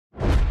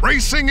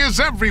Racing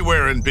is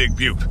everywhere in Big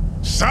Butte.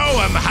 Show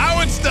them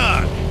how it's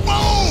done.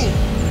 Boom!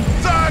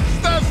 Touch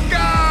the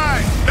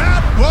sky!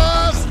 That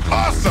was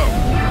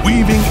awesome!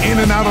 Weaving in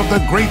and out of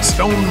the great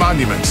stone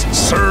monuments,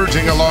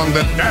 surging along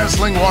the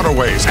dazzling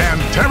waterways, and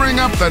tearing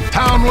up the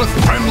town with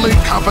friendly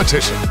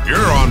competition.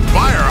 You're on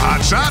fire,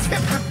 Hotshot!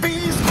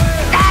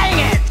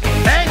 Dang it!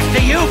 Thanks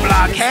to you,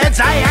 blockheads,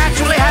 I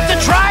actually have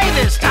to try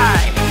this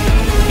time!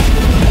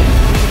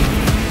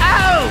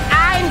 Oh,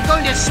 I'm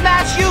going to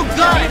smash you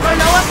good for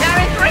Noah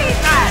Perry 3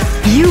 times!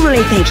 You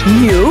really think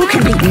you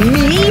can beat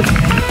me?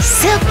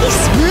 Silky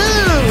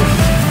smooth!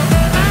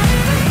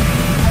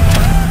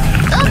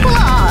 The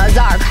claws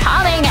are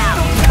coming out!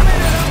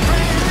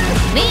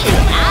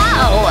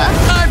 Ow!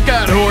 I've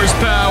got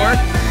horsepower!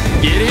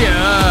 Giddy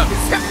up!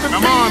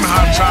 Come on,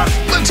 Hotshot,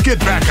 let's get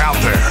back out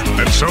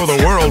there and show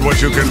the world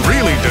what you can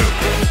really do.